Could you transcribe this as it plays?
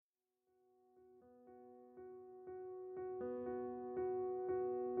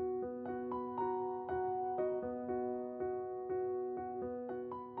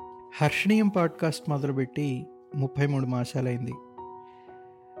హర్షణీయం podcast మొదలుపెట్టి 33 మాసాలైంది.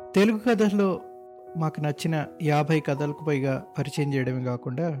 తెలుగు కథల్లో మాకు నచ్చిన 50 కథలకు పైగా పరిచయం చేయడమే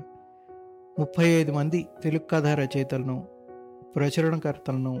కాకుండా 35 మంది తెలుగు కథా రచయితలను,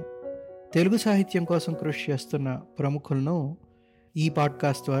 ప్రచురణకర్తలను, తెలుగు సాహిత్యం కోసం కృషి చేస్తున్న ప్రముఖులను ఈ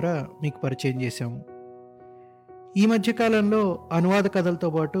పాడ్కాస్ట్ ద్వారా మీకు పరిచయం చేశాము. ఈ మధ్యకాలంలో అనువాద కథలతో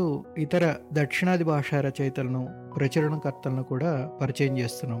పాటు ఇతర దక్షిణాది భాషా రచయితలను, ప్రచురణకర్తలను కూడా పరిచయం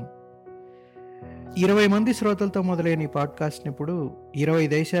చేస్తున్నాము. 20 మంది శ్రోతలతో మొదలైన ఈ పాడ్కాస్ట్ని ఇప్పుడు 20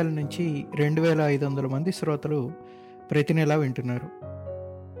 దేశాల నుంచి 2500 మంది శ్రోతలు ప్రతి నెలా వింటున్నారు.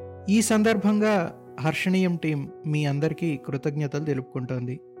 ఈ సందర్భంగా హర్షణీయం టీం మీ అందరికీ కృతజ్ఞతలు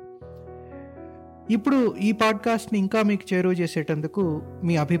తెలుపుకుంటోంది. ఇప్పుడు ఈ పాడ్కాస్ట్ని ఇంకా మీకు చేరువ చేసేటందుకు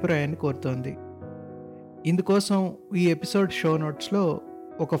మీ అభిప్రాయాన్ని కోరుతోంది. ఇందుకోసం ఈ ఎపిసోడ్ షో నోట్స్లో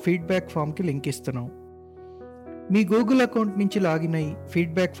ఒక ఫీడ్బ్యాక్ ఫామ్కి లింక్ ఇస్తున్నాం. మీ గూగుల్ అకౌంట్ నుంచి లాగిన్ అయ్యి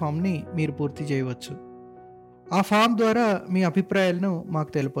ఫీడ్బ్యాక్ ఫామ్ని మీరు పూర్తి చేయవచ్చు. ఆ ఫామ్ ద్వారా మీ అభిప్రాయాలను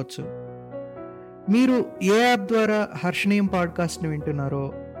మాకు తెలపవచ్చు. మీరు ఏ యాప్ ద్వారా హర్షణీయం పాడ్కాస్ట్ని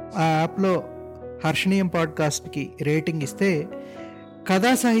వింటున్నారో ఆ యాప్లో హర్షణీయం పాడ్కాస్ట్కి రేటింగ్ ఇస్తే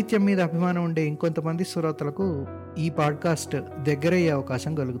కథా సాహిత్యం మీద అభిమానం ఉండే ఇంకొంతమంది శ్రోతలకు ఈ పాడ్కాస్ట్ దగ్గరయ్యే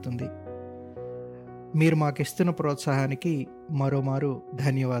అవకాశం కలుగుతుంది. మీరు మాకు ఇస్తున్న ప్రోత్సాహానికి మరోమారు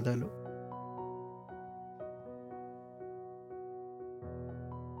ధన్యవాదాలు.